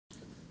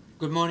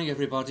Good morning,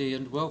 everybody,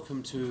 and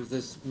welcome to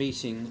this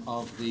meeting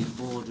of the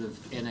Board of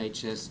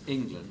NHS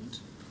England.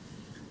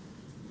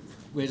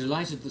 We're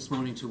delighted this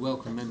morning to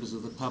welcome members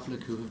of the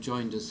public who have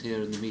joined us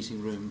here in the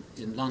meeting room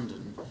in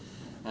London,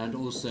 and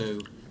also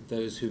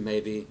those who may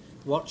be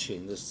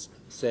watching this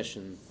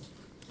session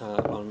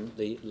on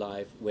the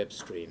live web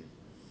stream.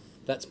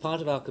 That's part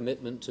of our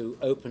commitment to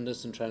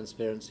openness and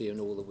transparency in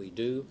all that we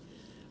do.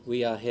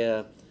 We are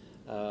here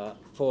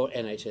for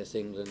NHS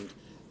England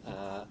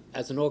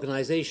as an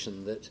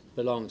organisation that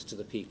belongs to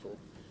the people,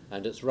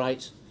 and it's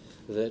right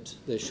that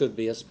there should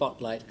be a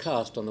spotlight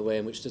cast on the way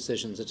in which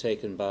decisions are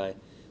taken by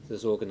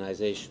this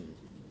organisation.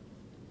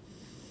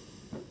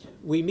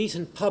 We meet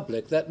in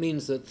public. That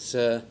means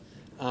that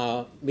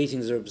our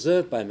meetings are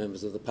observed by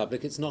members of the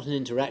public. It's not an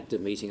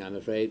interactive meeting, I'm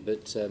afraid,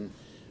 but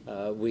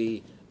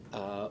we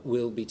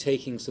will be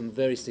taking some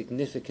very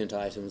significant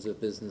items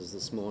of business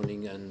this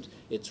morning, and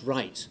it's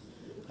right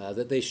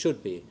that they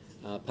should be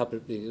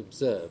publicly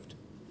observed.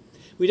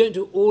 We don't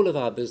do all of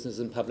our business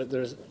in public.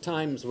 There are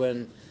times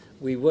when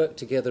we work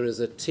together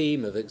as a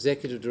team of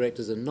executive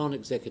directors and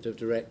non-executive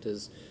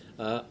directors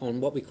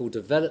on what we call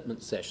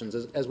development sessions,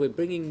 as we're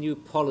bringing new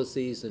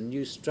policies and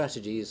new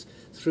strategies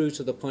through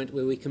to the point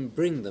where we can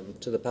bring them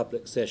to the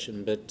public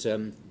session. But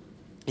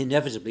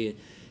inevitably,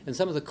 in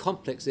some of the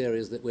complex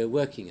areas that we're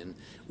working in,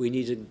 we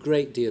need a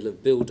great deal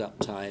of build-up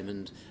time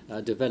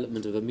and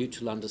development of a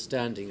mutual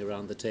understanding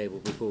around the table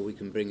before we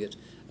can bring it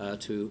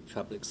to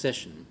public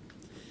session.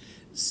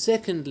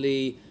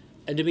 Secondly,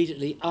 and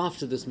immediately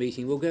after this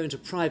meeting, we'll go into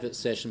private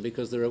session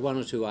because there are one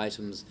or two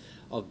items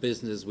of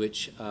business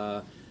which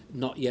are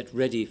not yet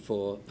ready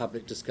for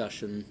public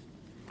discussion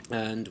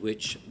and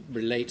which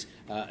relate,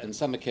 on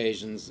some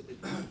occasions,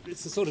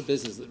 it's the sort of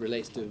business that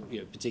relates to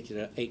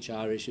particular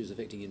HR issues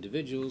affecting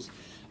individuals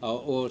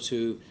or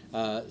to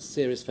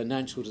serious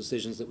financial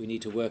decisions that we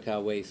need to work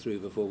our way through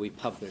before we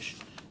publish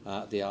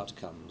the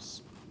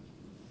outcomes.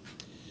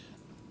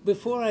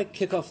 Before I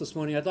kick off this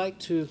morning, I'd like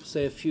to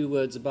say a few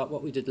words about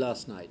what we did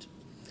last night.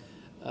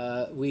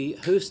 We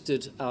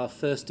hosted our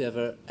first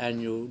ever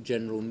annual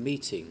general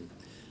meeting.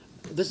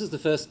 This is the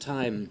first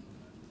time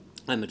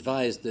I'm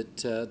advised that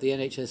the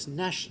NHS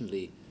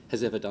nationally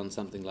has ever done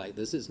something like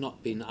this. It's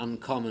not been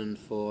uncommon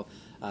for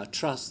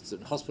trusts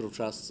and hospital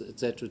trusts,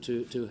 etc.,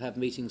 to have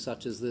meetings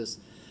such as this.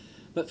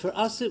 But for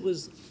us it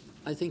was,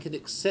 I think, an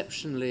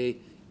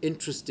exceptionally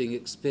interesting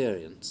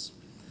experience,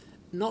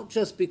 not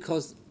just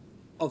because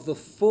of the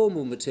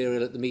formal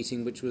material at the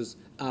meeting, which was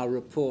our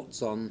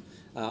reports on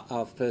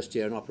our first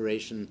year in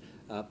operation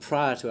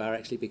prior to our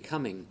actually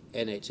becoming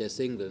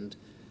NHS England,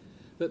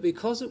 but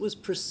because it was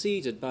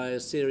preceded by a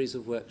series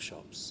of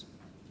workshops.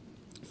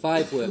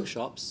 5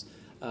 workshops,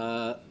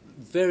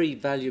 very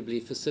valuably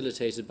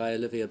facilitated by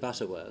Olivia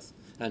Butterworth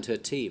and her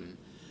team,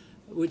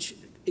 which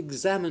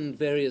examined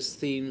various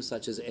themes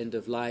such as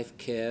end-of-life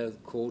care,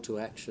 call to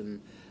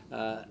action,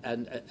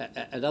 and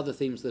other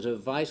themes that are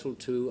vital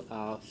to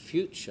our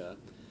future,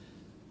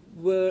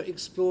 were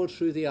explored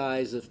through the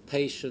eyes of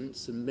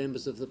patients and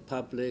members of the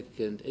public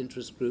and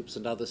interest groups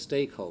and other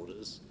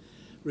stakeholders,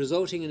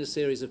 resulting in a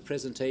series of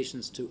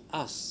presentations to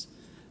us,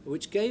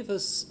 which gave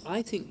us,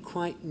 I think,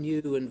 quite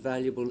new and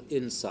valuable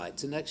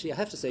insights. And actually, I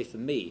have to say, for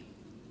me,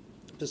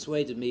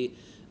 persuaded me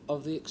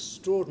of the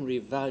extraordinary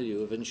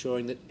value of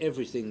ensuring that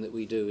everything that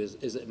we do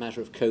is a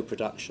matter of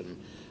co-production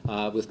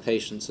with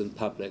patients and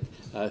public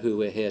who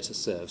we're here to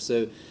serve.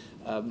 So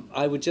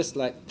I would just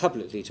like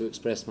publicly to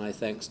express my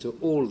thanks to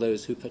all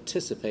those who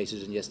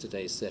participated in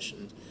yesterday's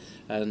session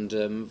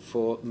and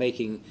for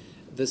making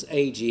this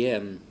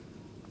AGM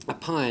a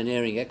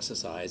pioneering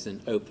exercise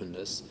in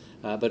openness,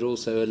 but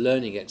also a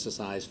learning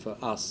exercise for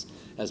us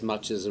as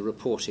much as a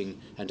reporting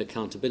and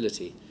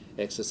accountability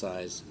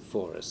exercise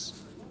for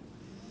us.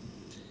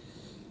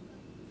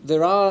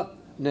 There are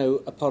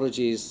no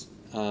apologies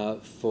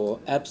for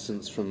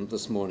absence from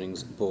this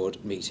morning's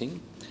board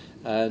meeting,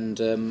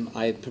 and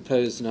I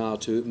propose now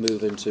to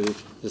move into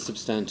the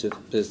substantive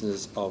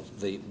business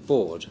of the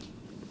board.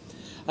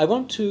 I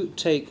want to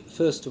take,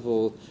 first of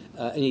all,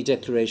 any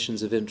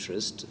declarations of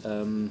interest.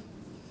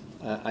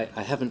 I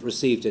haven't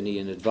received any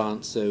in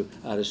advance, so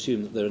I'll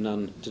assume that there are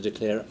none to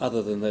declare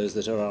other than those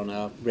that are on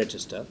our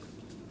register.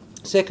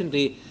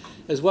 Secondly,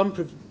 as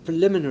one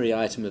preliminary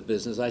item of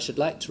business, I should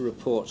like to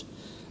report,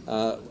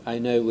 I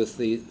know with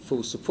the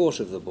full support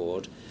of the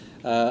board,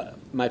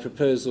 my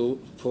proposal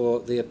for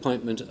the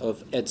appointment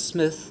of Ed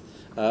Smith,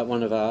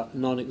 one of our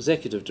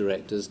non-executive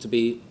directors, to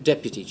be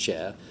Deputy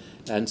Chair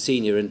and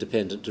Senior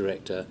Independent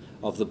Director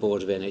of the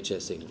Board of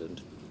NHS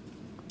England.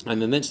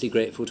 I'm immensely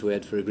grateful to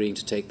Ed for agreeing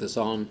to take this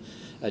on,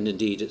 and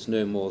indeed it's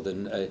no more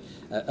than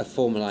a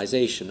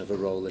formalisation of a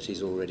role that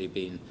he's already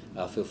been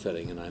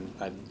fulfilling, and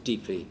I'm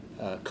deeply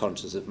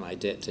conscious of my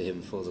debt to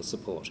him for the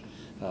support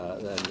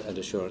and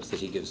assurance that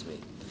he gives me.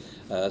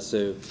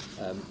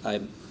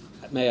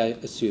 May I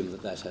assume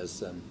that that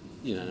has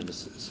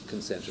unanimous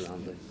consent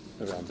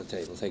around the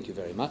table. Thank you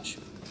very much.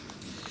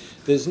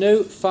 There's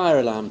no fire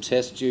alarm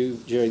test due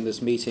during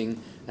this meeting,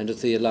 and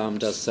if the alarm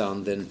does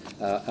sound, then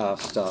our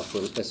staff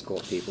will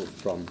escort people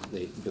from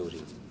the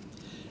building.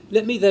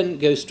 Let me then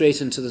go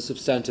straight into the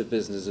substantive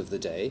business of the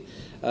day.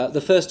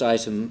 The first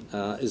item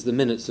is the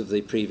minutes of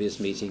the previous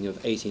meeting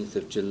of 18th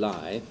of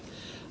July.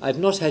 I've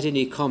not had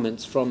any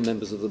comments from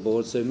members of the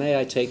board, so may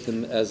I take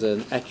them as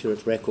an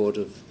accurate record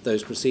of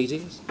those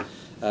proceedings?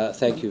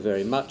 Thank you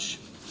very much.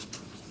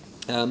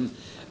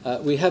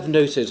 We have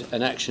noted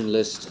an action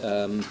list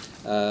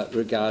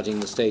regarding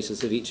the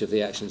status of each of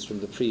the actions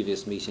from the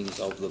previous meetings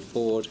of the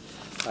board,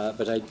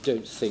 but I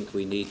don't think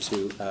we need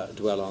to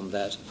dwell on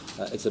that.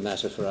 It's a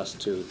matter for us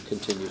to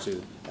continue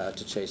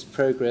to chase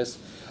progress.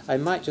 I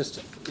might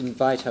just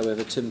invite,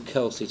 however, Tim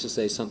Kelsey to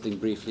say something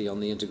briefly on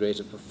the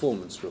integrated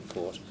performance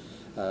report,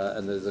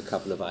 and there's a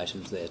couple of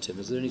items there. Tim,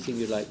 is there anything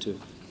you'd like to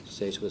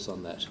say to us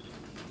on that?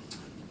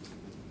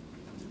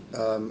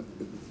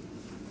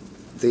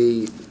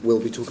 We'll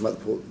be talking about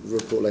the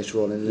report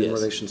later on in Yes.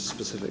 relation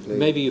specifically.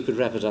 Maybe you could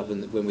wrap it up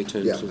when we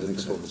turn to the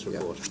performance so.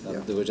 report.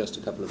 Yeah. There were just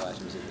a couple of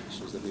items and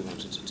issues that we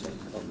wanted to take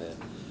on there.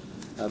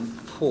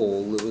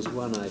 Paul, there was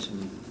one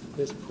item.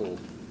 Where's Paul?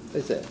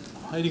 Is there?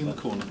 Hiding in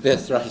the corner.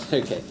 Yes, right.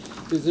 Okay.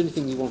 Is there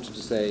anything you wanted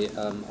to say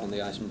on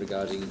the item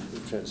regarding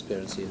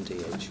transparency and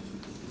DH?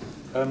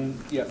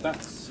 Yeah,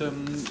 that's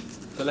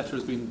the letter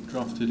has been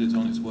drafted. It's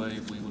on its way.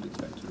 We will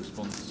expect a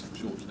response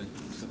shortly.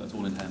 So that's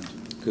all in hand.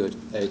 Good.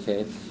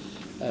 Okay.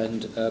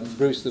 And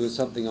Bruce, there was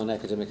something on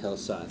academic health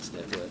science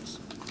networks.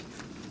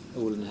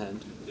 All in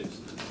hand. Yes.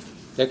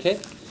 Okay.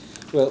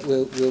 Well,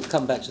 we'll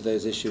come back to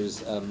those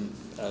issues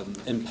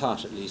in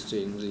part, at least,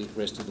 during the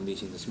rest of the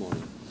meeting this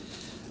morning.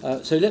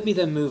 So let me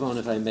then move on,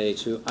 if I may,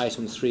 to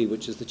item 3,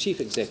 which is the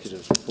Chief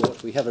Executive's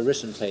report. We have a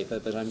written paper,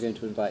 but I'm going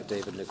to invite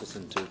David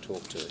Nicholson to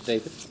talk to it.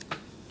 David?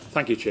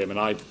 Thank you, Chairman.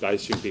 I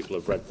assume people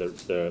have read the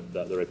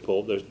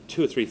report. There are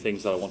 2 or 3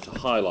 things that I want to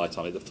highlight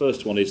on it. The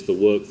first one is the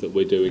work that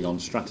we're doing on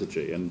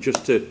strategy. And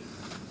just to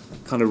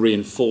kind of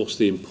reinforce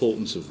the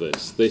importance of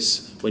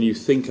this, when you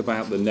think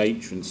about the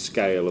nature and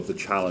scale of the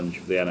challenge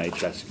of the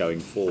NHS going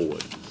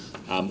forward,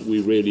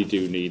 we really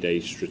do need a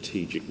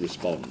strategic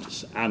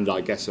response, and I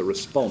guess a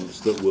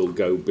response that will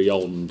go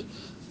beyond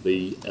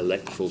the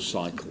electoral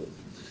cycle.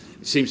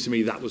 It seems to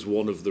me that was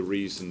one of the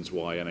reasons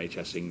why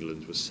NHS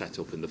England was set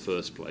up in the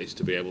first place,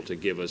 to be able to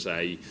give us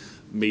a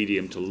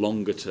medium to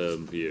longer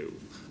term view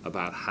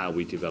about how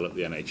we develop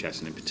the NHS,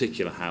 and in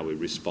particular how we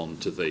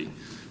respond to the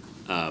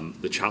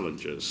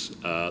challenges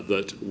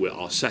that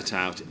are set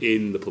out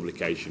in the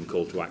publication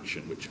Call to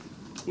Action, which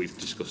we've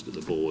discussed at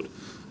the board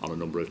on a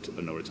number of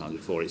times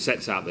before. It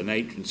sets out the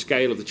nature and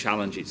scale of the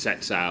challenge. It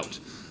sets out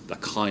the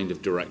kind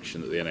of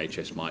direction that the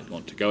NHS might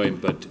want to go in,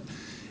 but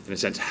in a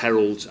sense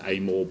heralds a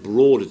more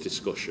broader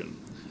discussion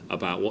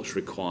about what's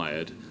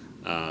required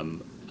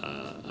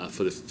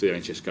for the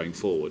NHS going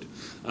forward.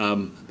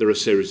 There are a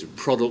series of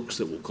products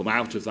that will come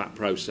out of that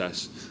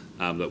process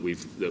that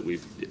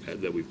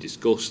we've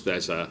discussed.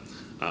 There's a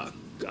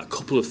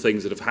couple of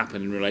things that have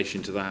happened in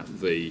relation to that.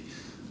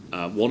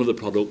 One of the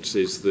products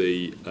is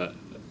the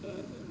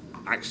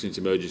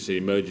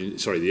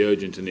the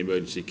urgent and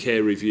emergency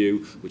care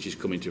review, which is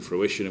coming to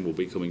fruition and will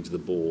be coming to the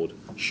board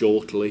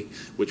shortly,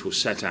 which will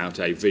set out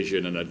a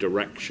vision and a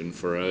direction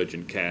for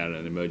urgent care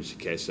and emergency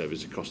care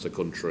services across the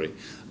country,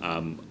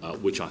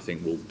 which I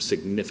think will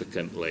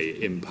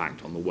significantly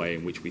impact on the way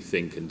in which we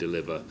think and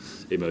deliver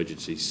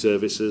emergency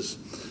services.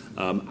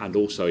 And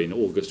also in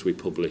August we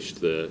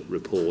published the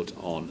report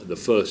on the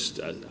first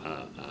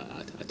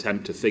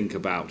attempt to think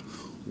about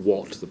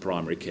what the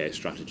primary care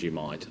strategy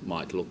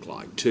might look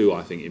like. 2,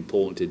 I think,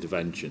 important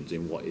interventions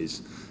in what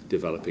is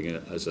developing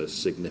as a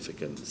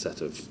significant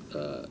set of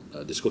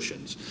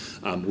discussions.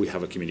 We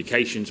have a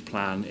communications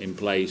plan in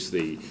place.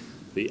 The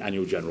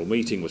annual general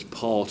meeting was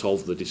part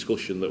of the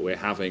discussion that we're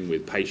having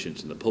with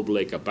patients and the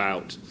public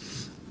about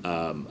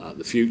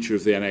the future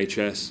of the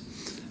NHS.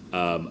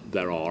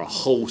 There are a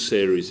whole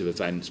series of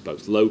events,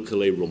 both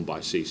locally run by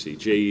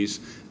CCGs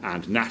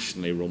and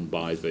nationally run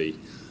by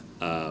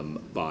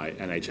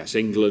NHS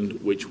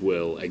England, which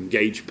will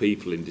engage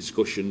people in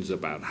discussions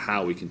about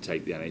how we can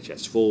take the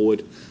NHS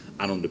forward.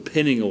 And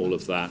underpinning all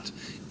of that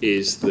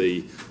is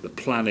the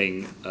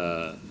planning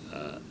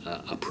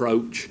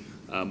approach,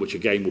 which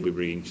again we'll be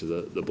bringing to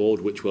the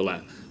board, which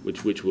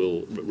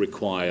will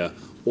require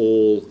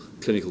all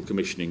clinical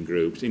commissioning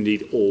groups,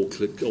 indeed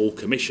all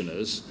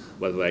commissioners,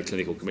 whether they're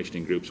clinical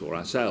commissioning groups or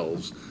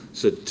ourselves,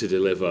 so to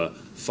deliver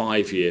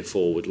 5-year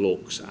forward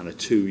looks and a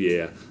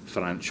 2-year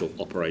financial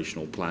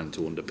operational plan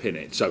to underpin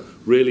it. So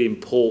really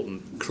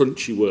important,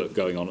 crunchy work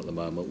going on at the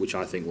moment, which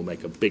I think will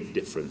make a big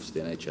difference to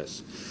the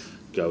NHS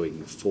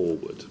going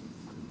forward.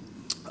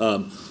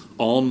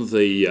 On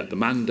the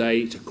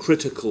mandate, a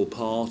critical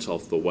part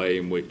of the way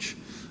in which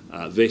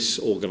this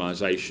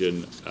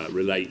organisation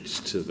relates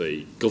to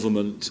the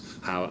government,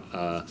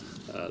 how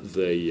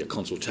the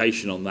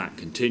consultation on that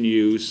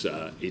continues.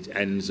 It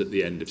ends at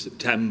the end of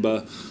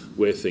September.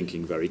 We're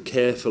thinking very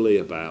carefully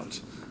about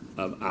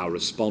our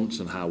response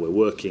and how we're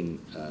working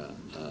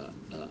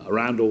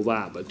around all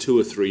that. But 2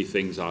 or 3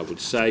 things I would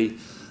say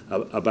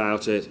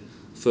about it.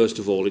 First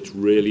of all, it's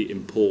really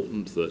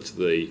important that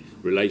the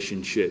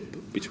relationship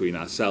between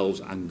ourselves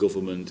and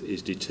government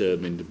is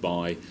determined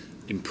by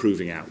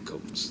improving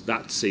outcomes.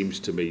 That seems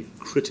to me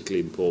critically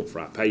important for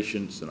our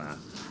patients and our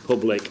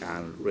public,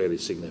 and really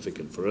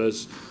significant for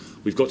us.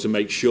 We've got to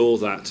make sure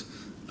that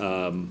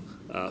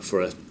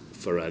for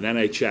an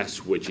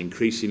NHS which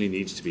increasingly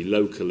needs to be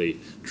locally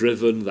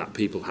driven, that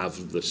people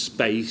have the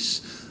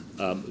space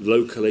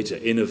locally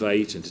to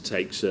innovate and to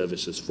take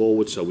services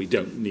forward, so we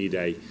don't need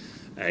a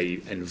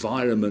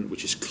environment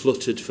which is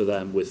cluttered for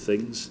them with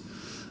things.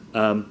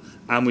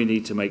 And we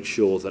need to make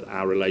sure that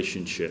our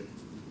relationship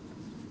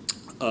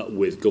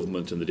with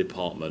government and the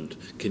department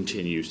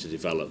continues to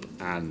develop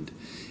and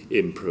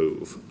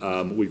improve.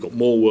 We've got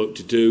more work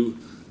to do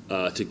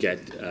to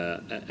get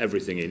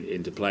everything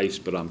into place,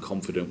 but I'm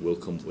confident we'll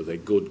come up with a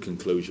good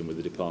conclusion with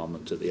the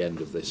department at the end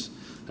of this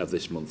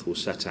month. We'll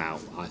set out,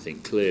 I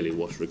think, clearly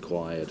what's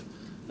required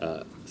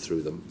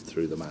through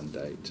the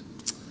mandate.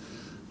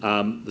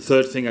 The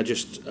third thing I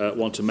just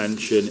want to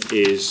mention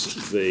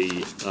is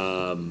the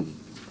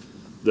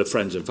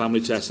friends and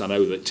family test. I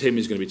know that Tim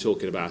is going to be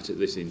talking about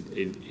this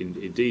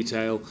in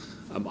detail.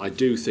 I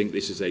do think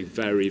this is a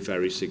very,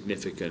 very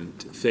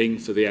significant thing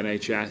for the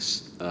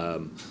NHS,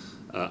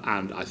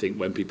 and I think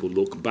when people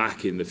look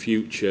back in the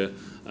future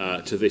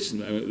to this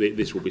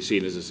will be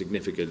seen as a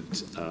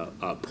significant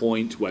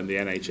point when the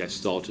NHS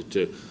started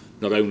to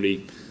not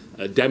only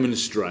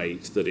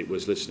demonstrate that it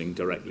was listening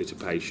directly to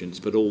patients,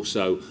 but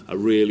also a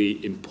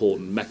really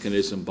important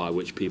mechanism by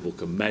which people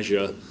can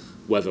measure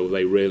whether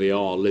they really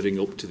are living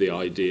up to the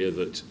idea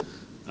that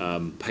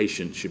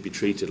patients should be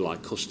treated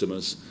like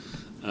customers,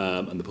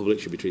 and the public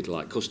should be treated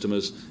like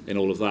customers in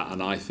all of that.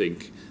 And I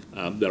think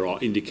there are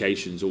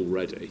indications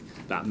already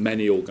that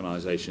many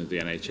organisations of the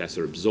NHS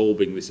are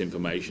absorbing this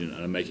information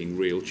and are making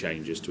real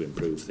changes to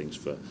improve things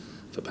for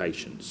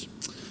patients.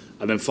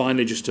 And then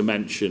finally, just to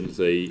mention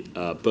the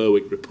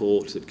Berwick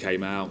report that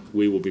came out,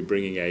 we will be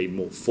bringing a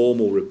more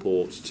formal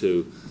report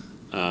to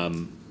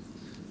the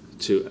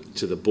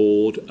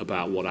board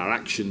about what our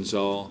actions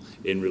are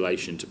in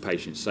relation to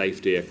patient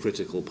safety, a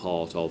critical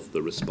part of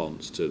the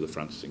response to the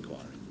Francis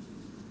inquiry.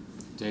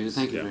 David,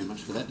 thank you very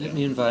much for that. Let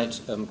me invite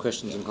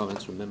questions and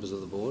comments from members of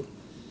the board.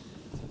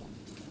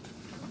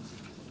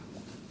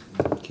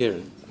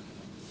 Kieran.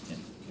 Can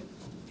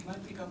I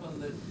pick up on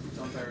the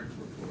John Barrett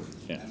report?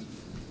 Yeah.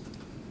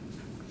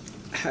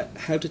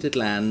 How did it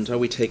land? Are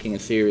we taking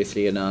it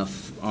seriously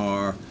enough?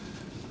 Or,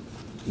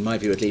 in my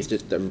view at least,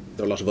 there are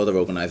a lot of other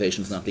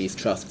organisations, not least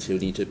trusts, who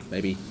need to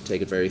maybe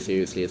take it very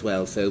seriously as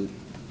well. So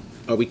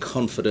are we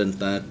confident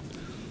that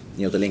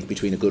the link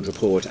between a good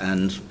report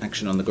and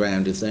action on the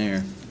ground is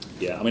there?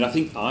 Yeah, I mean, I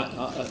think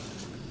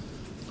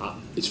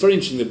it's very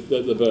interesting,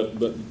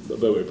 the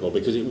Berwick report,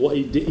 because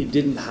it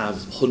didn't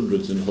have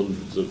hundreds and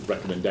hundreds of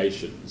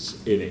recommendations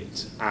in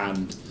it,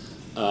 and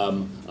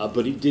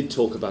but it did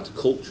talk about a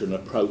culture, an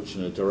approach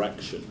and a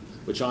direction,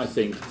 which I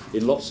think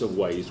in lots of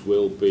ways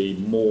will be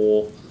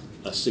more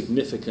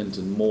significant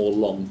and more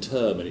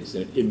long-term in its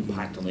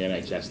impact on the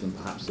NHS than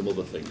perhaps some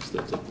other things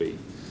that have been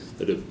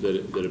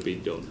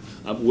done.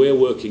 We're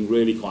working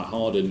really quite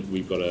hard, and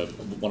we've got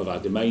one of our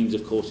domains,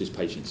 of course, is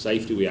patient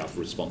safety. We have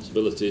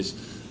responsibilities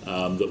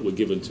that were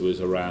given to us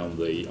around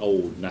the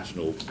old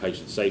National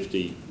Patient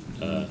Safety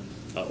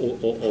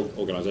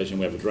organisation.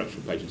 We have a Director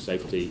of Patient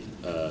Safety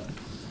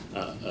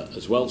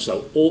as well.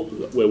 So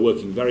we're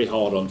working very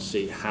hard on to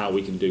see how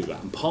we can do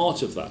that. And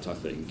part of that, I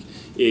think,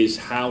 is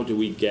how do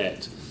we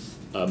get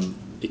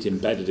it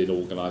embedded in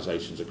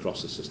organisations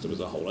across the system as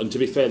a whole. And to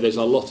be fair, there's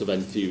a lot of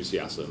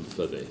enthusiasm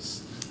for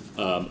this,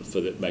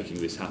 making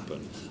this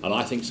happen. And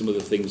I think some of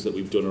the things that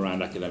we've done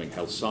around academic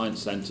health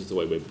science centres, the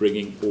way we're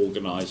bringing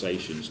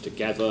organisations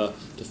together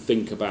to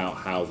think about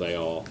how they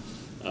are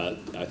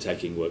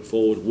taking work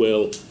forward,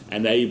 will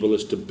enable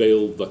us to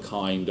build the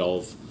kind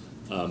of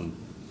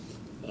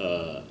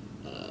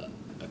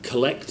a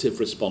collective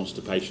response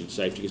to patient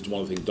safety. Because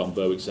one of the things Don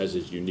Berwick says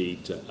is you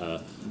need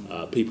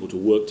people to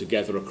work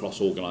together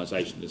across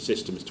organisations and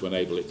systems to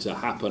enable it to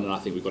happen. And I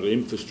think we've got an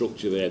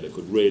infrastructure there that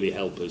could really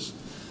help us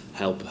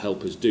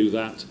do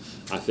that.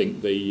 I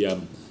think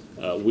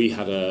we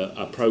had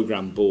a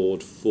programme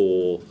board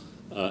for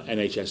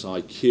NHS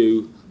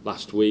IQ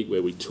last week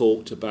where we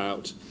talked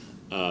about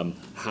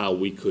how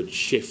we could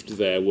shift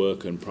their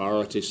work and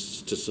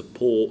priorities to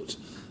support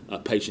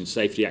patient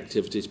safety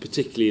activities,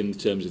 particularly in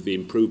terms of the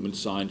improvement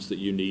science that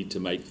you need to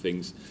make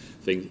things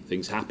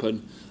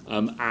happen.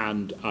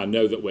 And I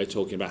know that we're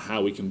talking about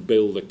how we can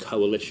build a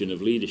coalition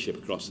of leadership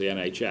across the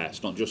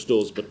NHS, not just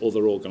us, but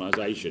other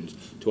organisations,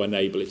 to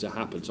enable it to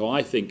happen. So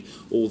I think,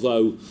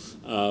 although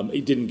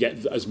it didn't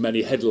get as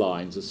many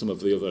headlines as some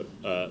of the other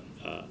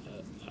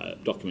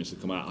documents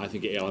that come out, I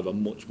think it'll have a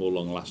much more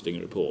long-lasting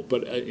report.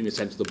 But in a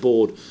sense, the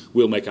board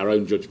will make our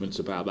own judgments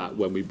about that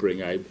when we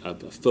bring a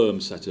firm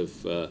set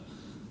of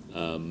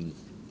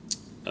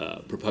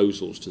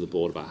proposals to the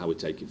board about how we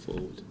take it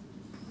forward.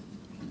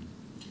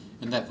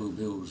 And that will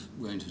build,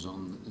 won't it,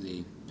 on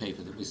the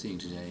paper that we're seeing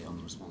today on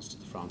the response to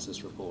the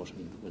Francis report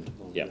and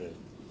Winterbourne. Yeah.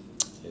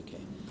 Okay.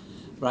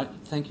 Right,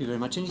 thank you very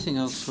much. Anything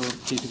else for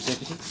Chief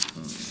Executive?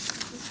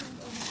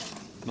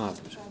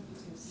 Margaret.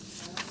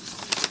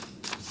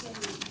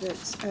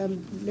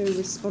 That no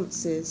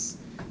responses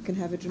can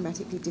have a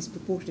dramatically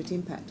disproportionate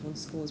impact on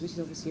scores, which is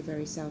obviously a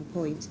very sound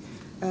point.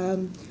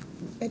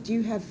 Do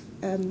you have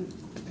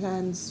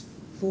plans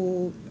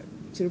for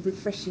sort of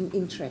refreshing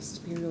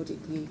interest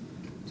periodically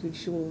to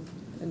ensure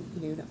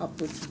an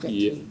upward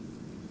trajectory?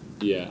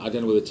 Yeah, I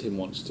don't know whether Tim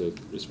wants to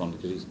respond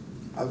because he's...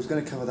 I was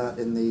going to cover that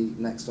in the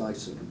next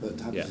item, but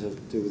happy Yeah. to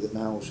deal with it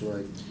now, or shall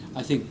I?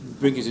 I think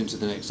bring it into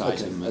the next Okay,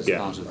 item as okay.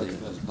 part of the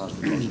as part of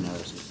the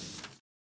narrative.